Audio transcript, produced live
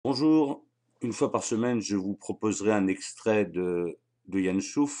Bonjour, une fois par semaine, je vous proposerai un extrait de Yann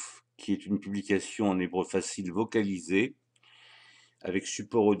Chouf, qui est une publication en hébreu facile vocalisée, avec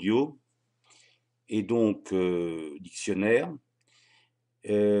support audio et donc dictionnaire.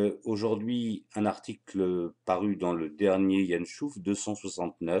 Aujourd'hui, un article paru dans le dernier Yann Chouf,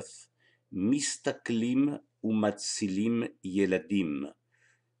 269, Mistaklim ou Matsilim Yeladim.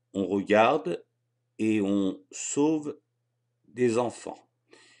 On regarde et on sauve des enfants.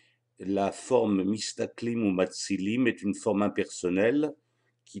 La forme mistaklim ou matsilim est une forme impersonnelle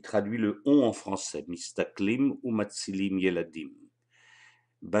qui traduit le on en français. Mistaklim ou matsilim yeladim.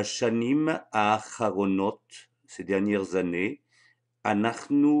 Bashanim ha'acharonot, ces dernières années,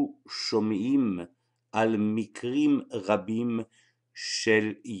 anachnu shom'im al mikrim rabim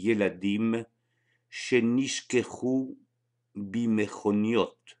shel yeladim shenishkechu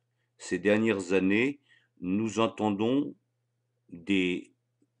bimechoniot. Ces dernières années, nous entendons des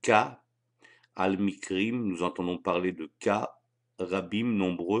cas, al-mikrim, nous entendons parler de cas, rabim,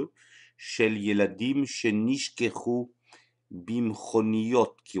 nombreux, shel yeladim, shel nishkechu,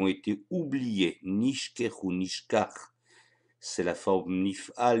 bimchoniot, qui ont été oubliés, nishkechu, nishkach, c'est la forme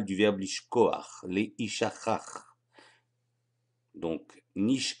nif'al du verbe lishkoach, les ishachach, donc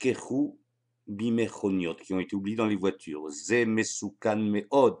nishkechu, bimechoniot, qui ont été oubliés dans les voitures, ze mesukan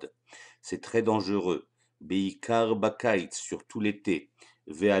meod, c'est très dangereux, beikar bakait, surtout l'été,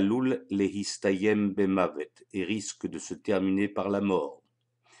 Ve'alul lehistayem bemavet, et risque de se terminer par la mort.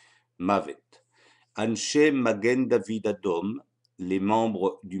 Mavet. Anshe Magen David Adom, les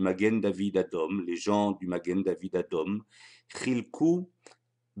membres du Magen David Adom, les gens du Magen David Adom, Chilku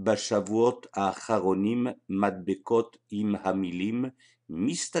Bashavuot Acharonim Madbekot Im Hamilim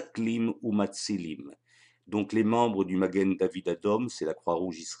Mistaklim ou Matsilim. Donc les membres du Magen David Adom, c'est la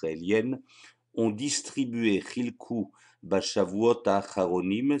Croix-Rouge israélienne, ont distribué Chilku Bashavuot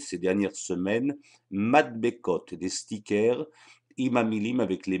Acharonim ces dernières semaines, Madbekot, des stickers, Imamilim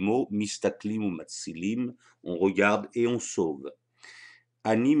avec les mots Mistaklim ou Matsilim, on regarde et on sauve.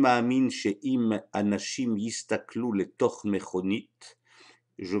 Ani Ma'amin She'im Anashim Yistaklu Letoch Mechonit,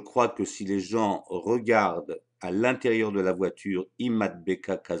 je crois que si les gens regardent à l'intérieur de la voiture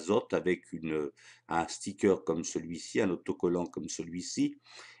Imadbeka Kazot avec un sticker comme celui-ci, un autocollant comme celui-ci,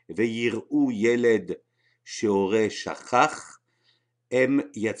 Veir ou Yeled Sheore Shachach Em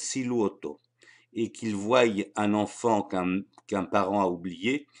Yatsilu Oto, et qu'ils voient un enfant qu'un parent a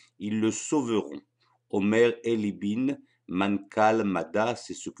oublié, ils le sauveront. Omer Elibin, Mankal Mada,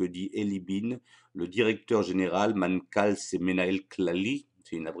 c'est ce que dit Elibin, le directeur général. Mankal, c'est Menael Klali,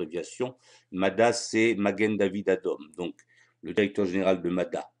 c'est une abréviation. Mada, c'est Magen David Adom, donc le directeur général de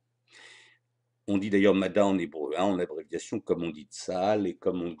Mada. On dit d'ailleurs Mada en hébreu, en abréviation, comme on dit Tsahal et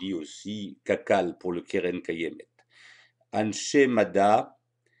comme on dit aussi Kakal pour le Keren Kayemet. Anshe Mada,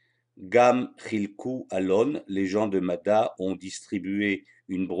 Gam Chilku Alon, les gens de Mada ont distribué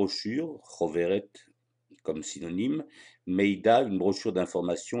une brochure, Choveret comme synonyme, Meida, une brochure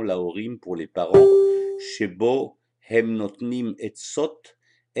d'information, Laorim pour les parents, Shebo Hem Notnim Etzot,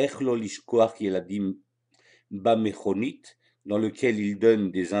 Ech lo lishkoach yeladim bamechonit, dans lequel ils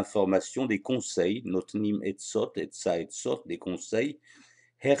donnent des informations, des conseils, Notnim Etzot, Etza Etzot, des conseils,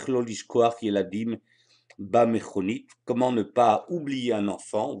 Ech lo lishkoach yeladim bamechonit, comment ne pas oublier un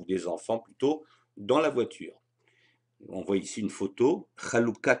enfant, ou des enfants plutôt, dans la voiture. On voit ici une photo,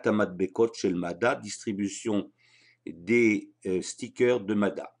 Chalukat Amadbekot Shel Mada, distribution des stickers de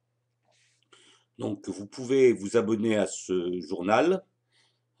Mada. Donc vous pouvez vous abonner à ce journal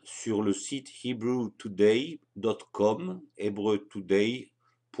sur le site hebrewtoday.com,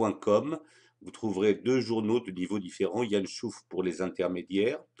 hebrewtoday.com. Vous trouverez 2 journaux de niveaux différents, Yann Chouf pour les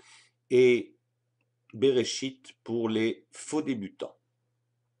intermédiaires et Bereshit pour les faux débutants.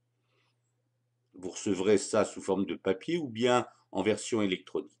 Vous recevrez ça sous forme de papier ou bien en version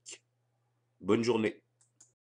électronique. Bonne journée.